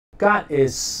God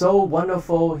is so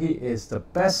wonderful. He is the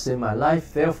best in my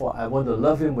life. Therefore, I want to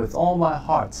love Him with all my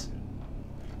heart.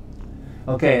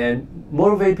 Okay, and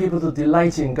motivate people to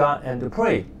delight in God and to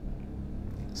pray.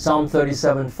 Psalm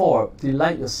 37:4,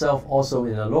 delight yourself also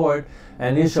in the Lord,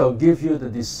 and He shall give you the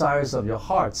desires of your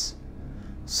hearts.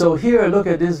 So here, look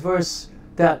at this verse,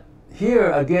 that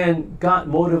here again, God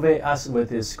motivates us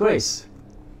with His grace.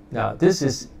 Now, this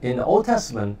is in the Old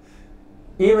Testament.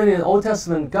 Even in the Old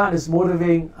Testament, God is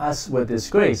motivating us with His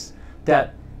grace,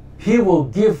 that He will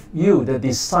give you the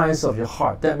desires of your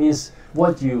heart. That means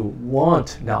what you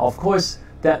want. Now, of course,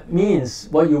 that means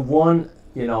what you want,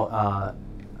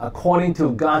 according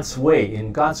to God's way,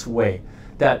 in God's way.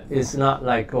 That is not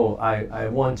like, oh, I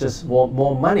want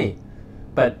more money.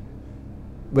 But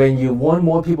when you want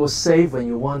more people saved, when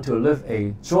you want to live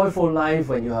a joyful life,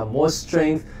 when you have more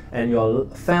strength, and your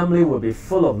family will be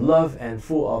full of love and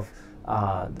full of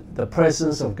the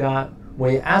presence of God,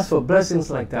 when you ask for blessings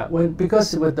like that,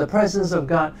 because with the presence of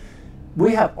God,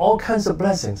 we have all kinds of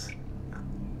blessings.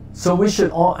 So we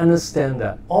should all understand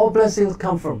that all blessings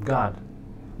come from God.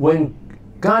 When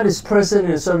God is present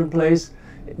in a certain place,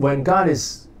 when God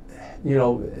is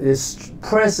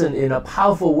present in a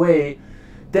powerful way,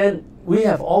 then we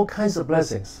have all kinds of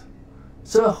blessings.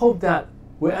 So I hope that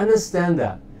we understand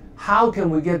that. How can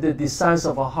we get the desires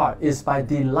of our heart? Is by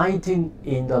delighting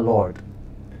in the Lord.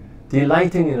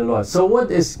 Delighting in the Lord. So what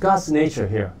is God's nature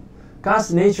here?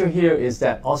 God's nature here is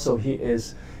that also He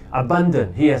is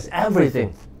abundant. He has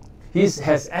everything. He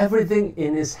has everything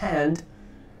in His hand,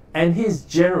 and He is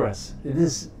generous.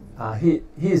 He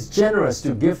is generous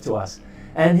to give to us.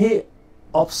 And He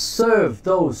observes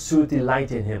those who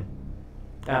delight in Him.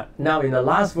 Now in the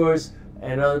last verse,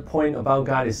 another point about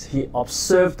God is He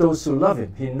observes those who love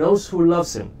Him. He knows who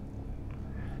loves Him.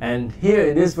 And here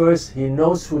in this verse, He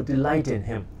knows who delight in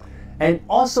Him. And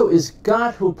also is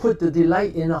God who put the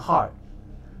delight in the heart.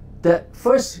 That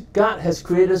first, God has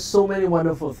created so many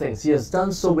wonderful things. He has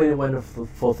done so many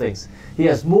wonderful things. He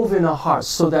has moved in our hearts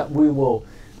so that we will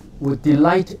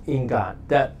delight in God,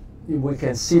 that we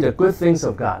can see the good things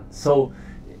of God. So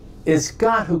it's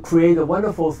God who created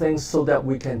wonderful things so that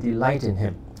we can delight in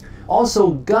Him.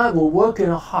 Also, God will work in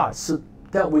our hearts so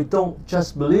that we don't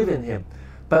just believe in Him,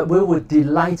 but we will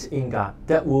delight in God,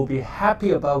 that we'll be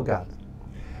happy about God.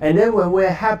 And then when we're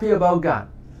happy about God,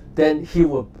 then He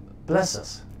will bless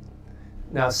us.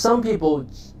 Now, some people,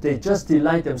 they just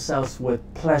delight themselves with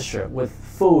pleasure, with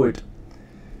food.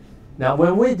 Now,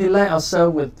 when we delight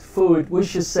ourselves with food, we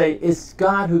should say, it's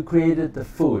God who created the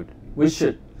food. We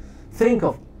should think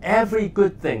of every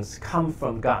good things come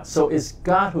from God. So it's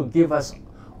God who gives us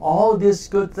all these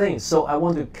good things. So I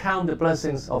want to count the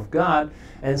blessings of God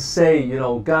and say,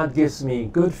 God gives me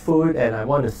good food, and I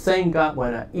want to thank God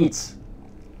when I eat.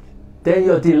 Then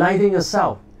you're delighting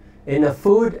yourself in the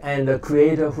food and the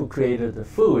Creator who created the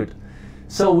food.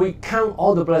 So we count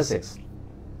all the blessings.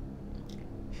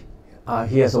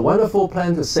 He has a wonderful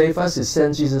plan to save us. He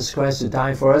sent Jesus Christ to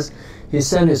die for us. He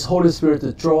sent His Holy Spirit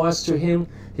to draw us to Him.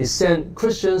 He sent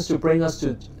Christians to bring us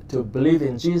to believe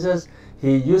in Jesus.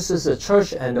 He uses the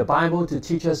church and the Bible to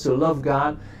teach us to love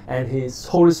God. And His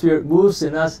Holy Spirit moves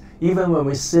in us. Even when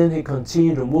we sin, He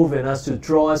continues to move in us to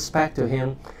draw us back to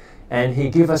Him. And He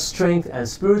gives us strength and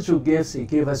spiritual gifts. He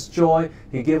gives us joy.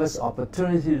 He gives us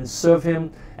opportunity to serve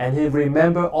Him. And He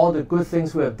remembers all the good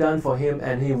things we have done for Him,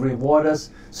 and He rewards us.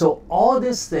 So all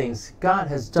these things God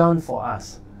has done for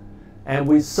us. And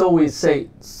we say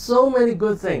so many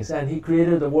good things. And He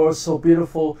created the world so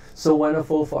beautiful, so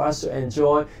wonderful for us to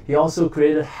enjoy. He also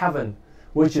created heaven,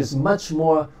 which is much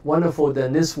more wonderful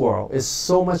than this world. It's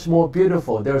so much more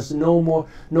beautiful. There's no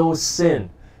sin.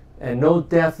 And no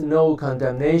death, no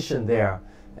condemnation there.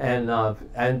 And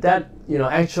that,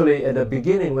 actually at the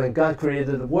beginning when God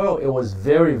created the world, it was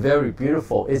very, very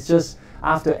beautiful. It's just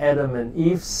after Adam and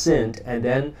Eve sinned, and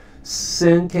then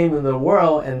sin came into the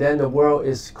world, and then the world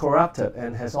is corrupted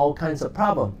and has all kinds of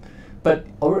problems. But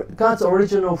God's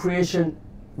original creation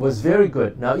was very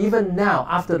good. Now, even now,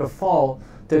 after the fall,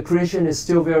 the creation is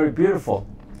still very beautiful.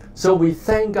 So we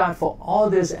thank God for all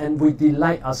this, and we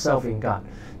delight ourselves in God.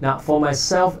 Now, for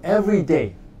myself, every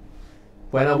day,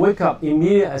 when I wake up,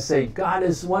 immediately I say, God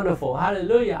is wonderful.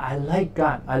 Hallelujah. I like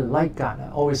God. I like God. I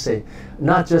always say,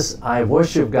 not just I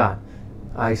worship God.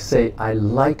 I say, I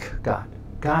like God.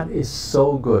 God is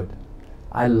so good.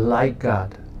 I like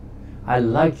God. I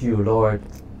like you, Lord.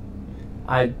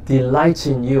 I delight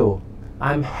in you.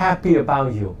 I'm happy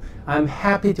about you. I'm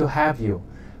happy to have you.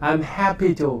 I'm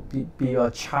happy to be your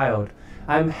child.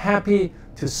 I'm happy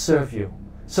to serve you.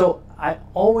 So I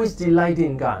always delight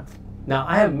in God. Now,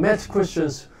 I have met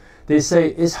Christians, they say,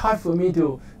 it's hard for me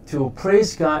to to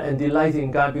praise God and delight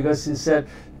in God, because he said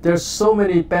there's so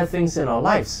many bad things in our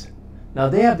lives. Now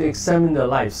they have to examine their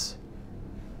lives.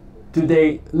 Do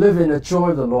they live in the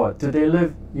joy of the Lord? Do they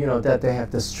live, that they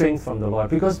have the strength from the Lord?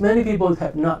 Because many people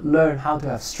have not learned how to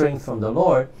have strength from the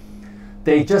Lord.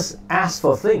 They just ask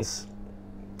for things.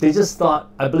 They just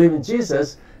thought, I believe in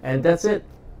Jesus, and that's it.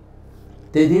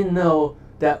 They didn't know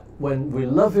that when we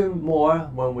love him more,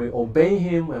 when we obey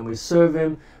him, when we serve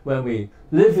him, when we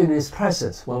live in his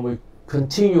presence, when we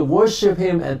continue to worship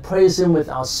him and praise him with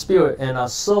our spirit and our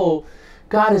soul,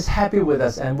 God is happy with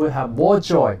us and we'll have more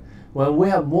joy. When we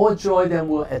have more joy, then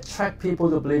we'll attract people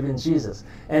to believe in Jesus.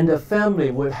 And the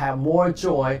family will have more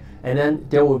joy, and then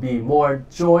there will be more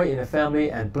joy in the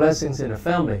family and blessings in the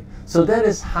family. So that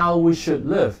is how we should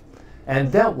live.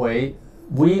 And that way,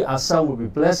 we ourselves will be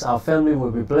blessed, our family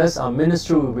will be blessed, our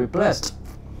ministry will be blessed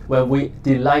when we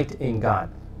delight in God.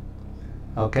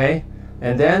 Okay?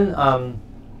 And then,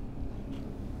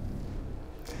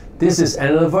 this is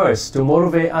another verse to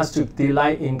motivate us to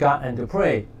delight in God and to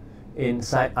pray. In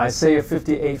Isaiah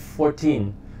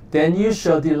 58:14, then you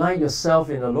shall delight yourself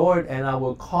in the Lord, and I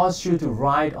will cause you to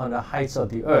ride on the heights of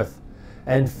the earth,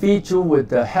 and feed you with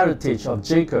the heritage of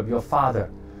Jacob your father.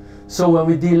 So when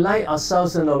we delight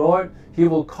ourselves in the Lord, he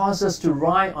will cause us to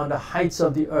ride on the heights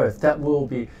of the earth. That will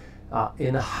be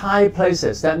in high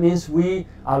places. That means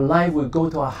our life will go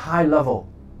to a high level.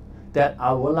 That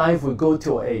our life will go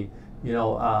to a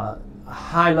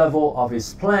high level of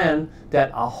his plan,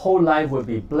 that our whole life will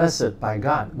be blessed by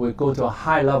God. We'll go to a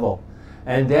high level.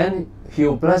 And then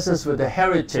he'll bless us with the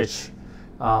heritage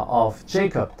of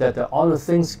Jacob, that all the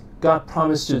things God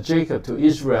promised to Jacob, to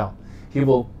Israel, he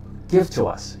will give to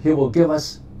us. He will give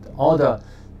us all the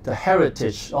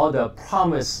heritage, all the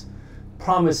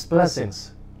promised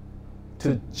blessings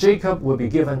to Jacob will be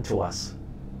given to us.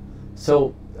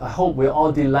 So I hope we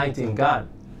all delight in God.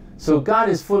 So God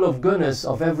is full of goodness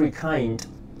of every kind.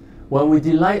 When we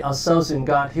delight ourselves in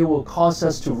God, he will cause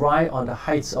us to ride on the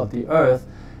heights of the earth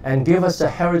and give us the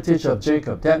heritage of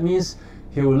Jacob. That means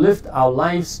he will lift our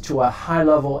lives to a high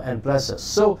level and bless us.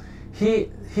 So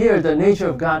here the nature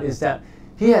of God is that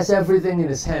he has everything in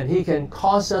his hand. He can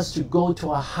cause us to go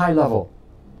to a high level.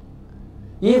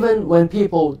 Even when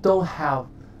people don't have,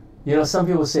 some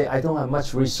people say, I don't have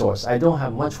much resource, I don't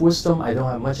have much wisdom, I don't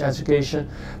have much education.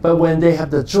 But when they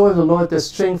have the joy of the Lord, the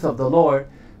strength of the Lord,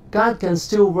 God can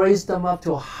still raise them up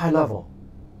to a high level.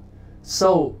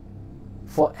 So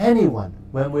for anyone,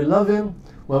 when we love him,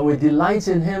 when we delight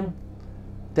in him,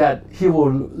 that he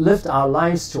will lift our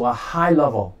lives to a high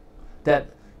level, that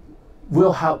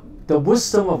we'll have the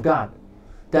wisdom of God,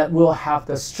 that we'll have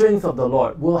the strength of the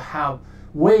Lord, we'll have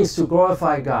ways to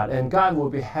glorify God, and God will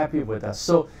be happy with us.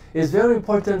 So it's very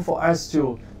important for us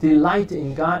to delight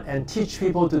in God and teach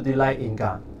people to delight in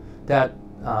God.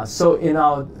 So in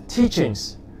our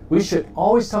teachings, we should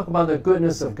always talk about the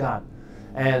goodness of God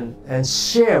and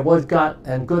share what God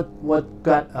and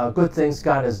good things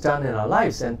God has done in our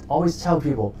lives, and always tell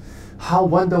people how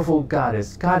wonderful God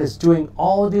is. God is doing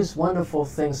all these wonderful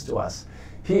things to us.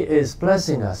 He is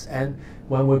blessing us, and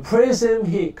when we praise him,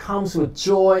 he comes with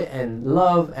joy and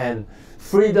love and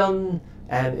freedom,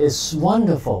 and it's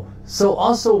wonderful. So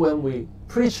also when we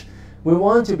preach, we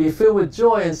want to be filled with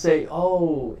joy and say,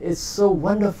 oh, it's so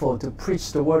wonderful to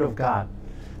preach the Word of God,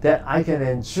 that I can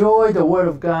enjoy the Word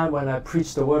of God when I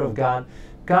preach the Word of God.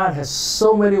 God has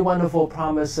so many wonderful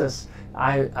promises.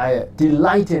 I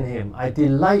delight in him. I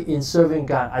delight in serving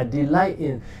God. I delight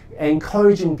in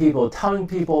encouraging people, telling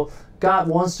people God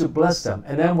wants to bless them.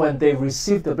 And then when they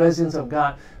receive the blessings of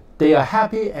God, they are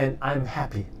happy and I'm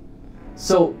happy.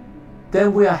 So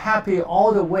then we are happy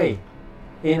all the way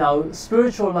in our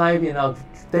spiritual life, in our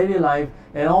daily life,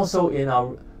 and also in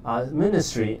our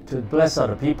ministry to bless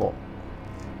other people.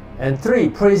 And 3,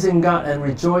 praising God and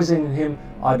rejoicing in him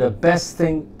are the best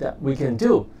thing that we can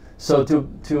do. So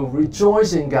to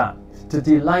rejoice in God, to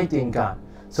delight in God.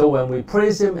 So when we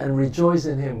praise him and rejoice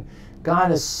in him,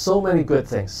 God has so many good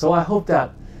things. So I hope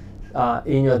that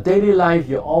in your daily life,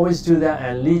 you always do that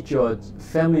and lead your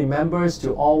family members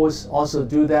to always also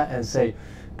do that and say,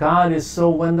 God is so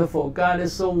wonderful, God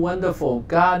is so wonderful,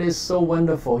 God is so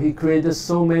wonderful. He created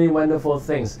so many wonderful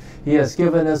things. He has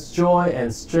given us joy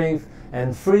and strength,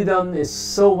 and freedom is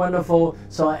so wonderful.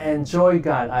 So I enjoy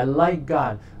God, I like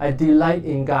God, I delight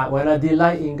in God. When I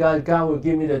delight in God, God will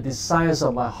give me the desires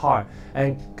of my heart,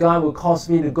 and God will cause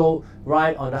me to go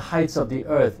right on the heights of the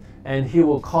earth, and he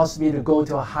will cause me to go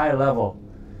to a higher level.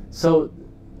 So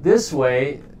this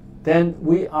way, then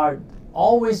we are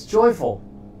always joyful.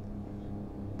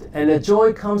 And the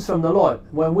joy comes from the Lord.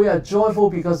 When we are joyful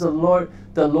because of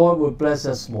the Lord will bless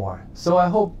us more. So I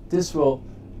hope this will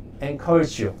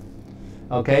encourage you.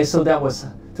 Okay, so that was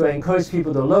to encourage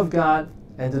people to love God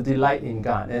and to delight in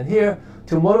God. And here,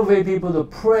 to motivate people to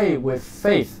pray with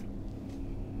faith.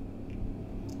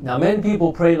 Now, many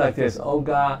people pray like this: oh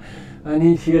God, I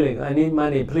need healing, I need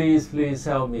money, please, please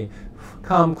help me.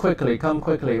 Come quickly,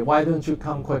 why don't you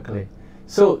come quickly?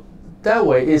 So that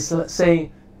way is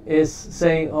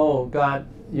saying, oh God,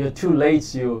 you're too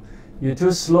late, you're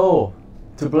too slow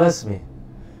to bless me.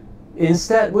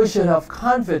 Instead, we should have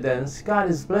confidence God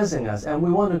is blessing us, and we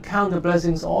want to count the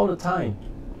blessings all the time.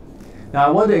 Now, I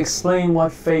want to explain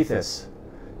what faith is.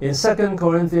 In 2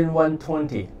 Corinthians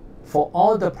 1:20, for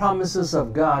all the promises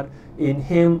of God in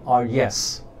Him are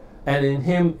yes, and in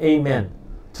Him amen,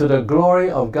 to the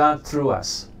glory of God through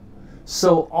us.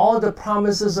 So all the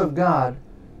promises of God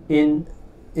in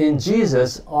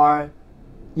Jesus are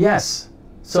yes.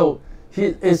 So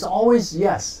it's always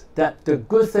yes, that the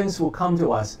good things will come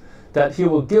to us, that He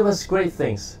will give us great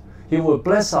things. He will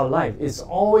bless our life. It's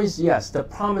always yes. The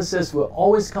promises will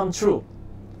always come true.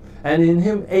 And in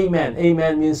Him, amen.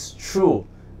 Amen means true.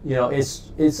 You know,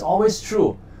 it's always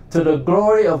true. To the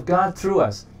glory of God through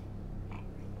us.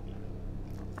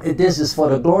 This is for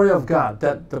the glory of God,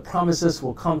 that the promises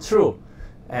will come true.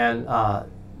 And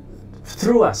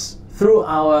through us, through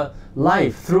our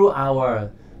life, through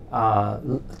our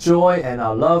joy and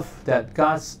our love, that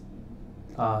God's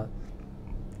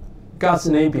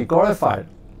name be glorified.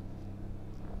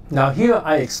 Now here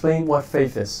I explain what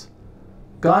faith is.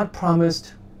 God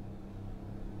promised,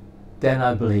 then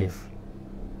I believe.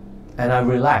 And I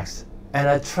relax. And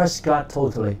I trust God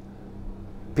totally.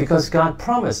 Because God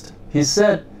promised. He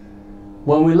said,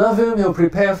 when we love Him, He'll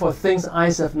prepare for things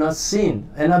eyes have not seen.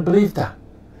 And I believe that.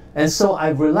 And so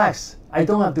I relax. I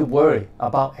don't have to worry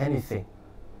about anything.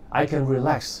 I can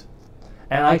relax.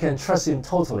 And I can trust Him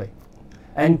totally.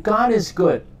 And God is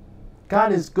good.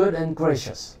 God is good and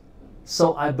gracious.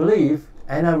 So I believe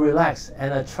and I relax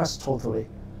and I trust totally.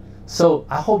 So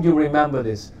I hope you remember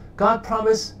this. God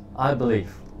promised, I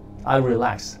believe. I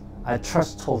relax. I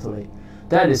trust totally.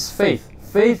 That is faith.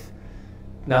 Faith.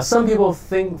 Now some people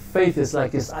think faith is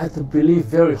like this. I have to believe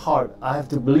very hard. I have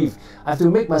to believe. I have to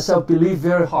make myself believe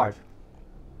very hard.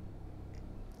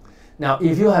 Now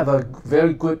if you have a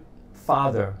very good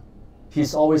father,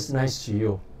 he's always nice to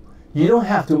you. You don't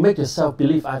have to make yourself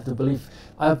believe, I have to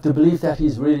believe that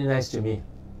He's really nice to me.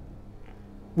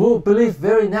 We'll believe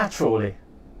very naturally.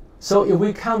 So if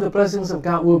we count the blessings of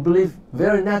God, we'll believe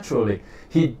very naturally.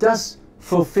 He does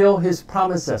fulfill His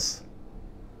promises.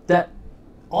 That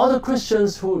all the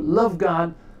Christians who love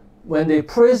God, when they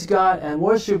praise God and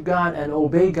worship God and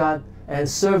obey God and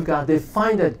serve God, they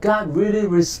find that God really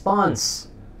responds.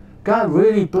 God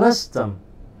really blessed them.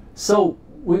 So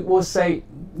we will say,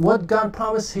 what God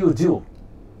promised, He will do.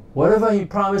 Whatever He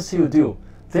promised, He will do.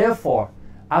 Therefore,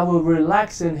 I will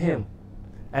relax in Him.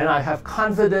 And I have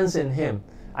confidence in Him.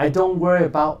 I don't worry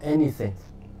about anything.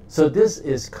 So this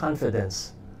is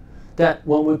confidence. That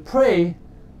when we pray,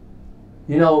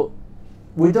 you know,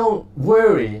 we don't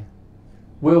worry,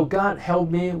 will God help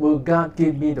me? Will God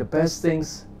give me the best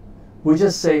things? We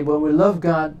just say, when we love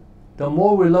God, the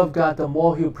more we love God, the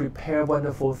more He'll prepare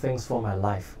wonderful things for my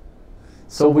life.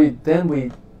 So we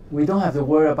don't have to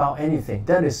worry about anything.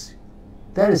 That is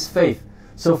faith.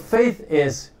 So faith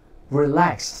is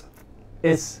relaxed.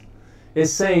 It's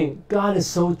saying, God is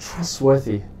so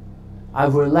trustworthy. I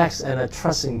relax and I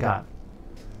trust in God.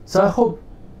 So I hope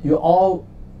you all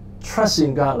trust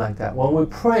in God like that. When we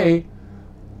pray,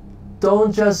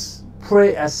 don't just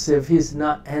pray as if He's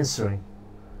not answering.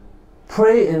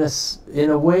 Pray in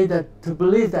a way that to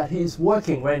believe that He is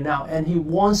working right now and He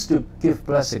wants to give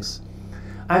blessings.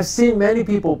 I've seen many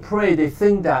people pray, they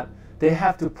think that they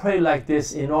have to pray like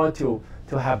this in order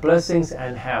to have blessings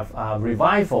and have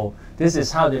revival. This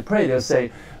is how they pray. They'll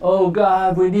say, oh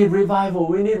God, we need revival,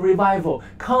 we need revival.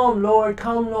 Come Lord,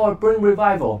 bring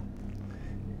revival.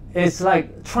 It's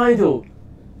like trying to,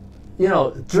 you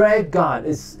know, drag God.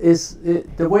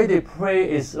 The way they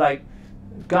pray is like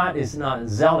God is not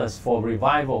zealous for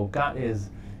revival. God is,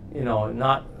 you know,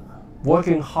 not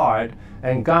working hard,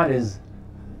 and God is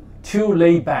too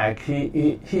laid back.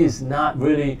 He is not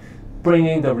really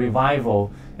bringing the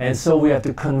revival, and so we have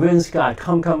to convince God,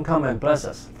 come and bless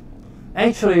us.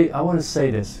 Actually, I want to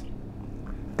say this.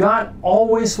 God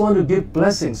always wants to give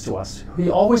blessings to us.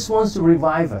 He always wants to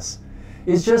revive us.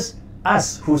 It's just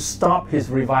us who stop His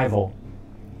revival.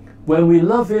 When we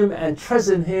love Him and trust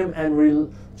in Him and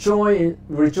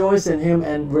rejoice in Him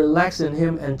and relax in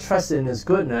Him and trust in His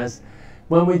goodness,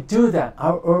 when we do that,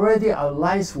 already our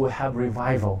lives will have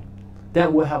revival.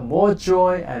 That will have more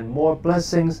joy and more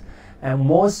blessings and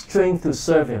more strength to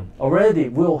serve Him. Already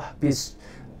we'll be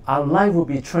our life will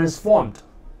be transformed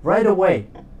right away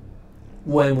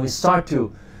when we start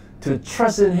to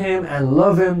trust in Him and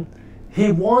love Him.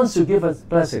 He wants to give us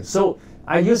blessings. So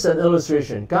I use an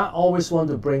illustration. God always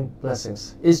wants to bring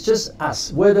blessings. It's just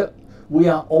us, whether we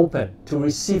are open to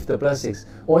receive the blessings.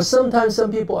 Or sometimes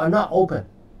some people are not open.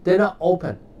 They're not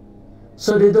open.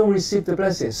 So they don't receive the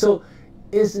blessings. So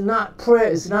it's not, prayer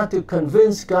is not to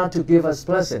convince God to give us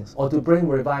blessings or to bring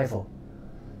revival.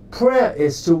 Prayer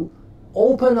is to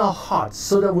open our hearts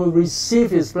so that we'll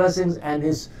receive His blessings and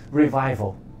His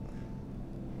revival.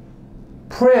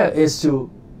 Prayer is to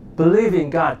believe in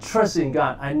God, trust in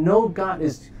God. I know God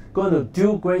is going to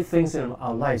do great things in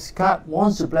our lives. God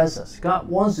wants to bless us. God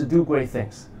wants to do great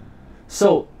things.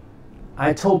 So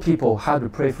I told people how to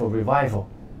pray for revival.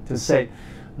 To say,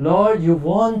 Lord, you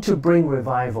want to bring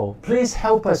revival. Please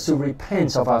help us to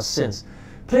repent of our sins.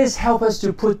 Please help us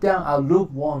to put down our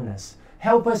lukewarmness.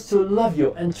 Help us to love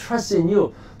you and trust in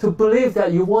you, to believe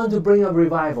that you want to bring a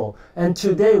revival. And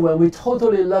today, when we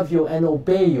totally love you and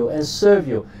obey you and serve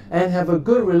you and have a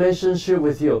good relationship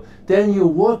with you, then you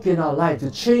work in our life to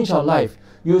change our life.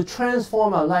 You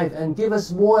transform our life and give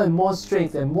us more and more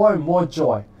strength and more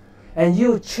joy. And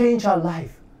you change our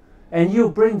life. And you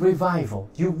bring revival.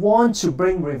 You want to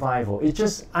bring revival. It's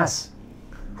just us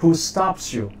who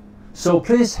stops you. So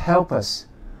please help us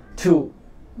to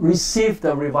receive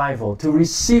the revival, to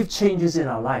receive changes in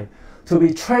our life, to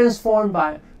be transformed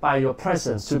by your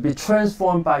presence, to be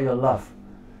transformed by your love.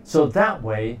 So that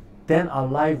way, then our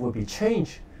life will be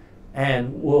changed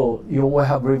and you will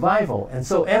have revival. And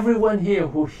so everyone here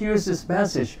who hears this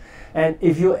message, and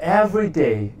if you every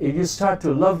day, if you start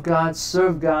to love God,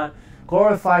 serve God,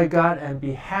 glorify God, and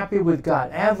be happy with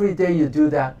God, every day you do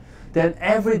that, then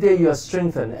every day you are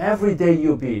strengthened, every day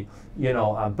you'll be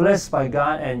blessed by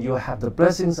God, and you'll have the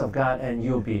blessings of God, and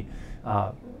you'll be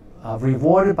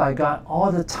rewarded by God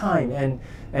all the time,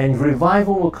 and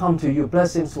revival will come to you,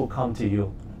 blessings will come to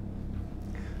you.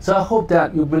 So I hope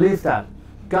that you believe that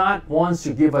God wants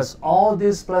to give us all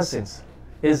these blessings.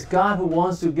 It's God who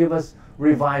wants to give us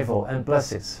revival and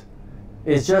blessings.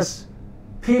 It's just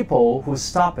people who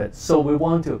stop it. So we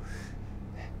want to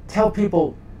tell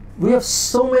people, we have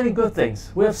so many good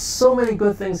things. We have so many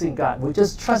good things in God. We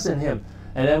just trust in Him,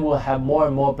 and then we'll have more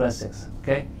and more blessings.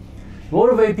 Okay?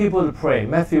 Motivate people to pray.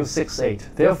 Matthew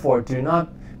 6:8. Therefore, do not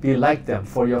be like them,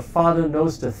 for your Father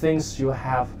knows the things you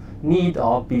have need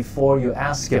of before you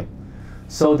ask Him.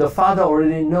 So the Father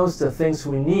already knows the things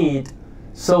we need.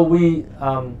 So we,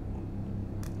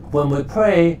 when we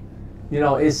pray,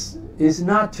 it's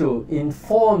not to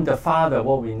inform the Father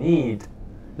what we need.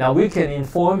 Now we can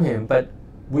inform Him, but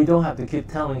we don't have to keep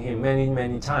telling Him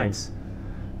many times.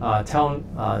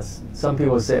 Some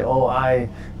people say, oh, I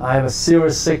have a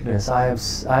serious sickness. I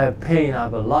have pain. I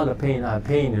have a lot of pain. I have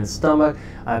pain in the stomach.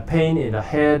 I have pain in the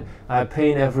head. I have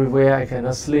pain everywhere. I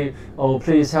cannot sleep. Oh,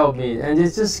 please help me. And they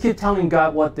just keep telling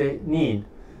God what they need.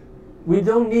 We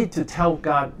don't need to tell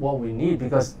God what we need,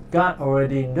 because God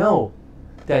already knows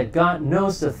that God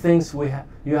knows the things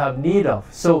you have need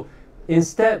of. So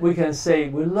instead we can say,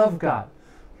 we love God.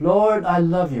 Lord, I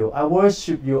love you. I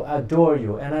worship you, adore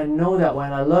you. And I know that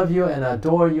when I love you and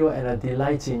adore you and I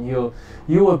delight in you,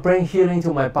 you will bring healing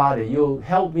to my body. You'll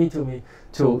help me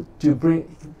to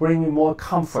bring me more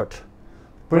comfort.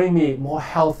 Bring me more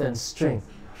health and strength.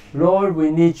 Lord, we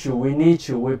need you. We need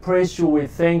you. We praise you. We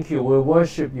thank you. We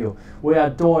worship you. We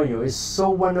adore you. It's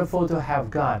so wonderful to have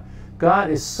God.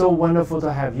 God is so wonderful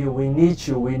to have you. We need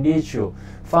you. We need you.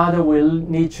 Father, we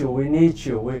need you. We need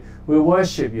you. We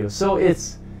worship you. So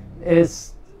it's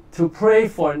to pray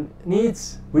for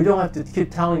needs. We don't have to keep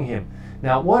telling Him.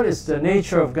 Now, what is the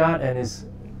nature of God and His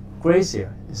grace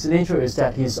here? His nature is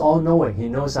that He's all-knowing. He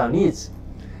knows our needs.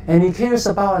 And He cares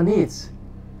about our needs.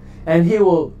 And He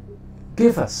will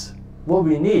give us what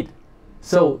we need.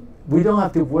 So we don't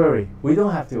have to worry. We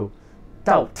don't have to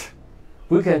doubt.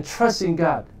 We can trust in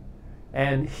God.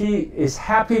 And He is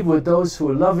happy with those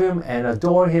who love Him and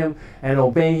adore Him and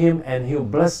obey Him, and He'll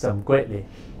bless them greatly.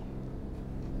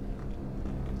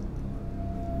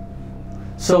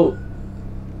 So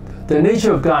the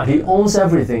nature of God, He owns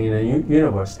everything in the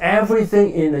universe.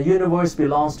 Everything in the universe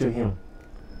belongs to Him.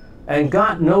 And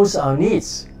God knows our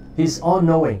needs. He's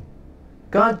all-knowing.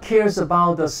 God cares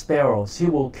about the sparrows. He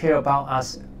will care about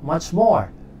us much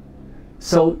more.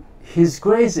 So His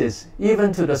grace is,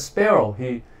 even to the sparrow,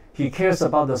 He cares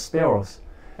about the sparrows.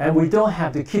 And we don't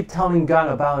have to keep telling God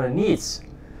about our needs.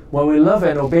 When we love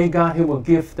and obey God, He will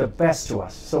give the best to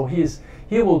us. So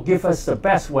He will give us the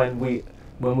best when we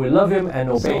love Him and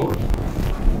obey Him.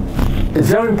 It's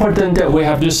very important that we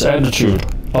have this attitude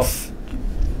of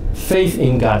faith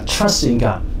in God, trust in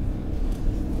God.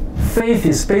 faith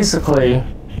is basically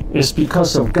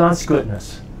because of God's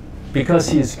goodness. Because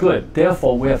He is good,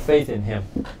 therefore we have faith in Him.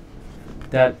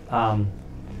 That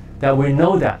we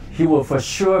know that He will for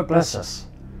sure bless us.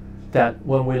 That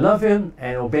when we love Him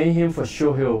and obey Him, for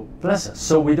sure He'll bless us.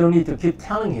 So we don't need to keep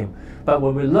telling Him. But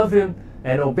when we love Him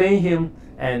and obey Him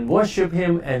and worship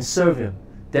Him and serve Him,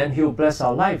 then He'll bless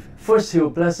our life. First, He'll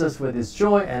bless us with His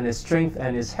joy and His strength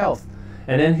and His health.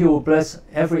 And then He will bless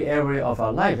every area of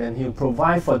our life. And He'll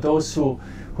provide for those who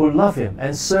love Him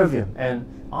and serve Him and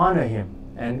honor Him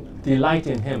and delight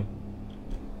in Him.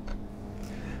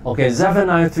 Okay,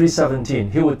 Zephaniah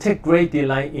 3:17. He will take great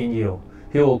delight in you.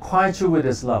 He will quiet you with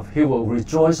His love. He will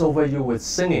rejoice over you with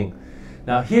singing.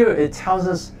 Now here it tells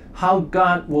us how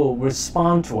God will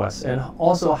respond to us and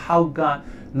also how God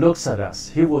looks at us.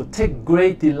 He will take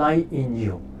great delight in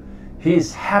you. He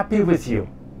is happy with you.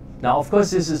 Now of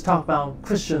course this is talking about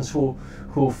Christians who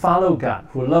follow God,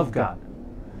 who love God.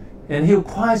 And He will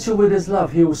quiet you with His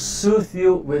love. He will soothe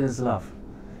you with His love.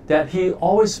 That He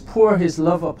always pour His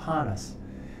love upon us.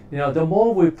 You know, the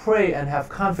more we pray and have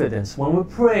confidence, when we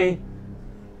pray,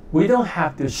 we don't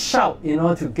have to shout in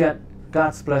order to get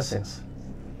God's blessings.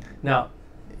 Now,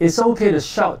 it's okay to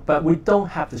shout, but we don't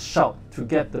have to shout to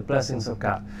get the blessings of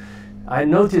God. I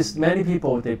noticed many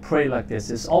people, they pray like this.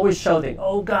 It's always shouting,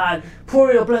 oh God,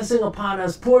 pour your blessing upon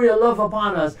us, pour your love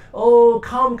upon us. Oh,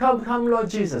 come, come, come, Lord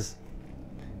Jesus.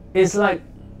 It's like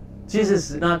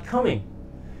Jesus is not coming.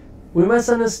 We must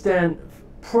understand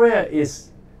prayer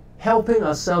is helping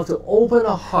ourselves to open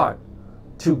our heart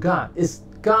to God. It's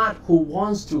God who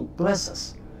wants to bless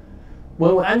us.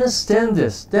 When we understand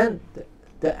this, then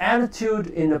the attitude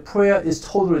in the prayer is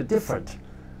totally different.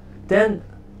 Then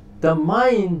the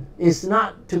mind is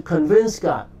not to convince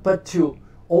God, but to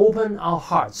open our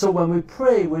heart. So when we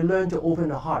pray, we learn to open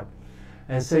the heart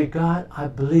and say, God, I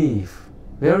believe.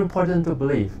 Very important to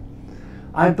believe.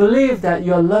 I believe that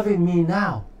you're loving me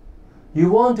now. You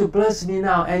want to bless me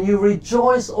now, and you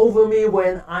rejoice over me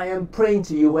when I am praying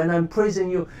to you, when I'm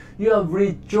praising you. You are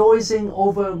rejoicing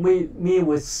over me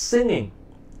with singing,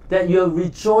 that you're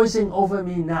rejoicing over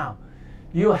me now.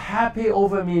 You're happy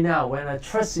over me now. When I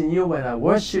trust in you, when I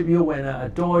worship you, when I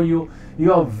adore you,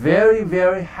 you are very,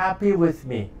 very happy with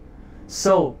me.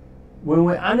 So when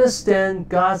we understand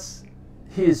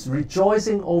He is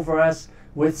rejoicing over us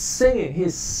with singing,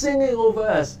 He's singing over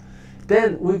us,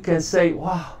 then we can say,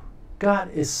 wow,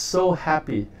 God is so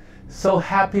happy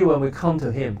when we come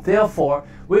to Him. Therefore,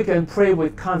 we can pray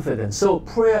with confidence. So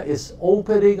prayer is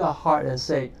opening our heart and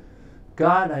say,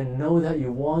 God, I know that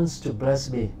you want to bless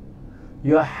me.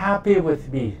 You are happy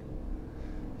with me.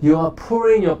 You are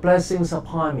pouring your blessings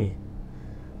upon me.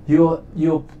 You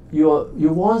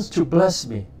want to bless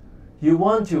me. You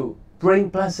want to bring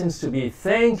blessings to me.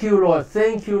 Thank you, Lord.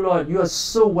 Thank you, Lord. You are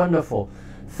so wonderful.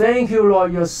 Thank you,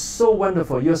 Lord. You're so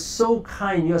wonderful. You're so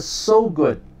kind. You're so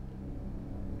good.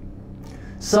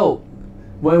 So,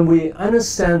 when we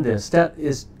understand this, that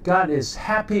is, God is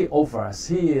happy over us.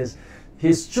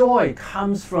 His joy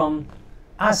comes from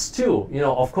us too. You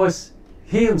know, of course,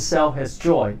 He Himself has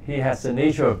joy. He has the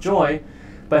nature of joy.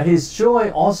 But His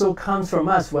joy also comes from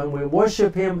us. When we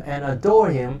worship Him and adore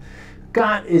Him,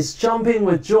 God is jumping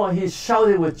with joy. He's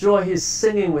shouting with joy. He's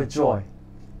singing with joy.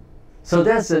 So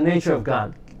that's the nature of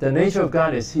God. The nature of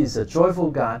God is He's a joyful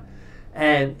God,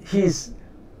 and He's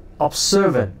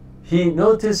observant. He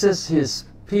notices His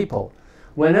people.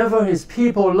 Whenever His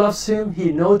people loves Him,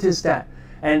 He notices that.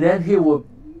 And then He will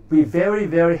be very,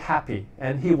 very happy.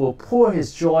 And He will pour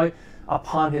His joy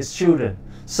upon His children.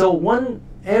 So one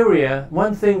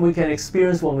thing we can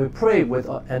experience when we pray with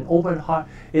an open heart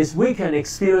is we can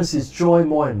experience His joy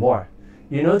more and more.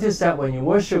 You notice that when you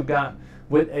worship God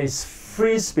with a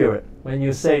free spirit, when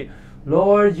you say,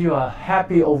 Lord, you are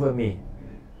happy over me.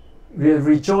 You're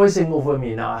rejoicing over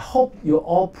me. Now, I hope you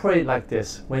all pray like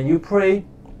this. When you lead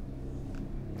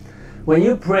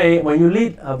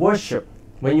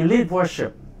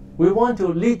worship, we want to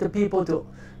lead the people to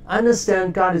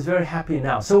understand God is very happy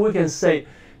now. So we can say,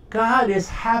 God is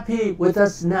happy with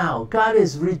us now. God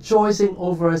is rejoicing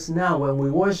over us now when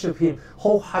we worship Him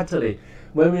wholeheartedly.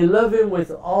 When we love Him with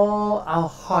all our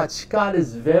hearts, God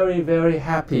is very, very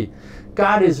happy.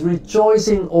 God is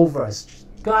rejoicing over us.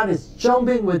 God is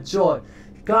jumping with joy.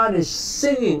 God is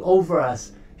singing over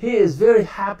us. He is very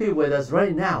happy with us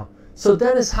right now. So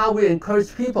that is how we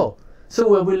encourage people. So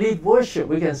when we lead worship,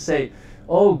 we can say,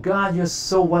 oh God, you're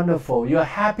so wonderful. You're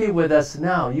happy with us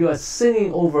now. You are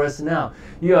singing over us now.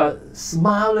 You are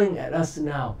smiling at us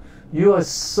now. You are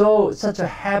such a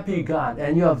happy God,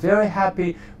 and you are very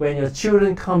happy when your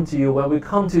children come to you. When we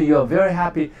come to you, you are very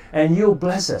happy, and you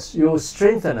bless us. You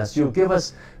strengthen us. You give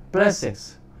us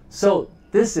blessings. So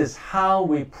this is how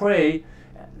we pray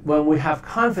when we have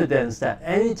confidence that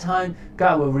anytime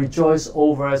God will rejoice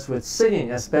over us with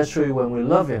singing, especially when we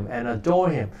love Him and adore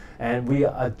Him, and we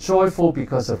are joyful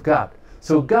because of God.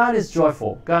 So God is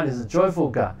joyful. God is a joyful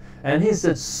God, and He's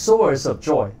the source of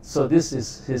joy. So this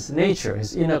is His nature,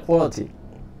 His inner quality.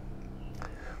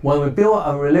 When we build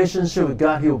a relationship with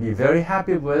God, He will be very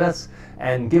happy with us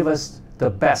and give us the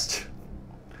best.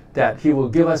 That He will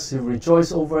give us, He will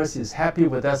rejoice over us, He's happy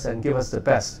with us and give us the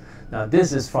best. Now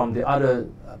this is from the other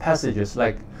passages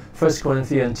like 1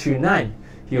 Corinthians 2:9.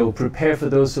 He will prepare for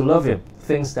those who love Him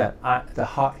things that the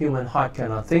human heart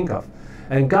cannot think of.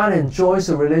 And God enjoys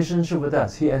a relationship with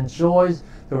us. He enjoys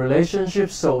the relationship,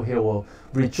 so He will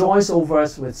rejoice over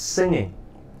us with singing.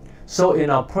 So in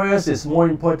our prayers, it's more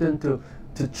important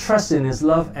to trust in His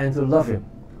love and to love Him.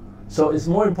 So it's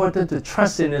more important to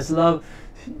trust in His love.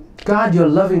 God, you're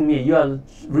loving me. You are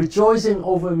rejoicing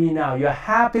over me now. You're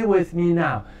happy with me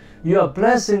now. You are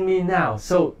blessing me now.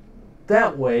 So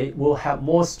that way we'll have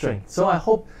more strength. So I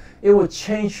hope it will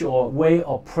change your way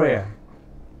of prayer.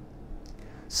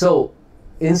 So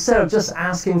instead of just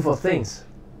asking for things,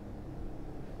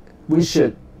 we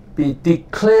should be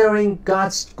declaring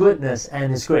God's goodness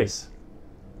and His grace.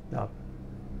 Now,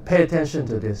 pay attention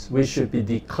to this. We should be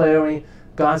declaring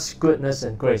God's goodness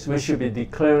and grace. We should be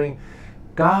declaring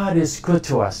God is good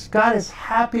to us. God is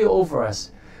happy over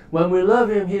us. When we love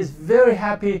Him, He is very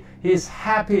happy. He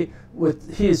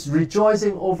is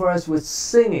rejoicing over us with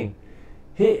singing.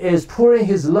 He is pouring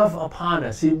His love upon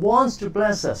us. He wants to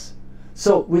bless us.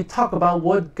 So we talk about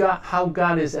how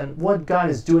God is and what God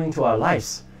is doing to our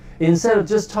lives. Instead of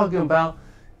just talking about,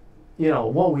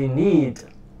 what we need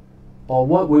or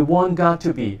what we want God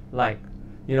to be. Like,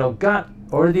 God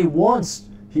already wants,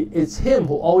 it's Him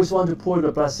who always wants to pour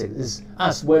the blessings. It's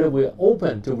us, whether we're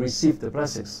open to receive the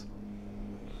blessings.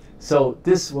 So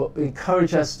this will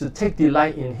encourage us to take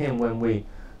delight in Him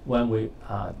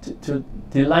to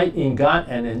delight in God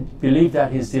and then believe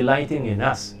that He's delighting in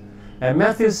us. And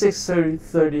Matthew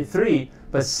 6:33,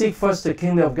 but seek first the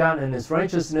kingdom of God and His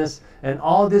righteousness, and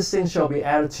all these things shall be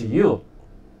added to you.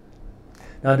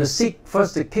 Now to seek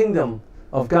first the kingdom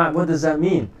of God, what does that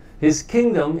mean? His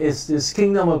kingdom is this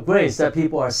kingdom of grace, that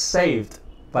people are saved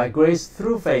by grace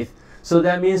through faith. So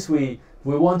that means we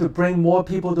want to bring more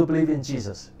people to believe in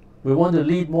Jesus. We want to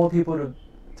lead more people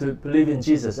to believe in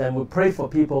Jesus, and we pray for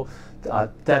people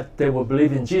that they will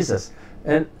believe in Jesus.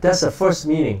 And that's the first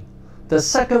meaning. The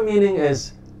second meaning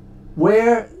is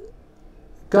where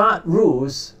God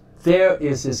rules, there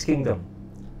is His kingdom.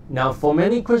 Now, for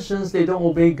many Christians, they don't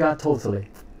obey God totally.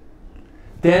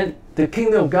 Then the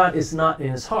kingdom of God is not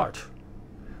in his heart.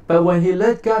 But when he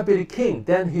let God be the king,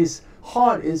 then his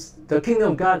heart is, the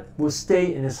kingdom of God will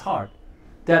stay in his heart.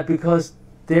 That because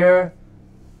there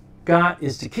God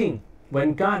is the king.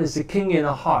 When God is the king in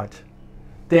our heart,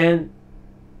 then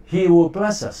He will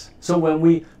bless us. So when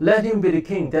we let Him be the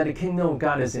king, then the kingdom of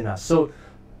God is in us. So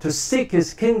to seek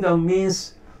His kingdom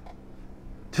means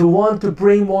to want to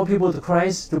bring more people to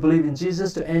Christ, to believe in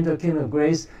Jesus, to enter the kingdom of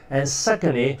grace. And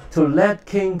secondly, to let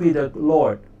King be the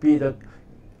Lord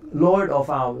of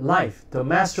our life, the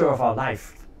master of our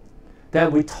life.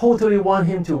 That we totally want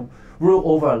Him to rule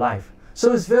over our life.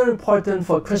 So it's very important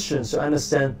for Christians to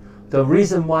understand the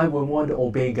reason why we want to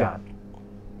obey God.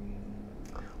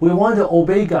 We want to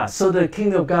obey God so that the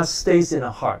kingdom of God stays in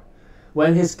our heart.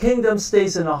 When His kingdom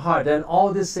stays in our heart, then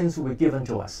all these things will be given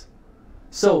to us.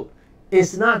 So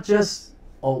it's not just,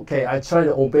 okay, I try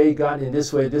to obey God in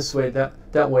this way,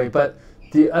 that way, but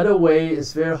the other way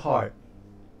is very hard.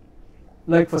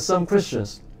 Like for some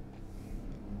Christians,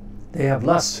 they have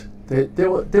lust. They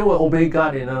will obey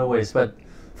God in other ways, but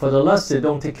for the lust, they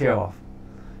don't take care of.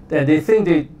 And they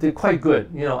think they're quite good.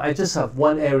 I just have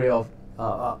one area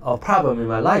of problem in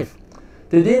my life.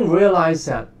 They didn't realize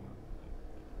that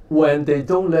when they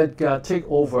don't let God take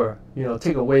over,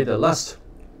 take away the lust,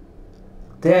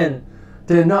 then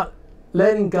they're not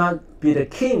letting God be the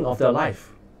king of their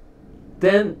life.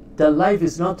 Then their life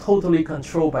is not totally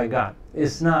controlled by God.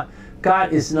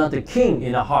 God is not the king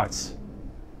in our hearts.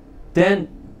 Then,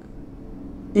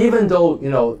 even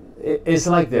though, it's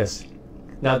like this.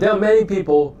 Now, there are many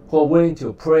people who are willing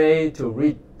to pray, to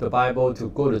read the Bible, to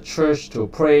go to church, to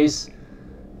praise,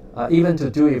 even to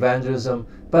do evangelism,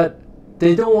 but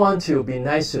they don't want to be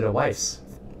nice to their wives.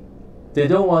 They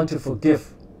don't want to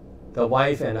forgive the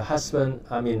wife and the husband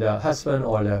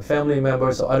or the family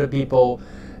members or other people,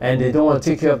 and they don't want to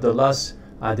take care of the lust,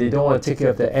 they don't want to take care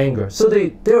of the anger. So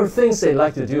there are things they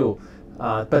like to do,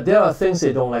 but there are things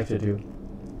they don't like to do.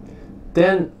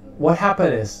 Then what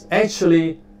happens is,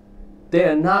 actually, they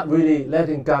are not really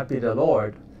letting God be the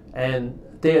Lord, and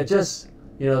they are just,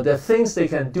 the things they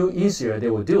can do easier, they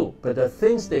will do. But the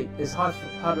things it's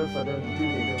harder for them to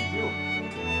do, they don't do.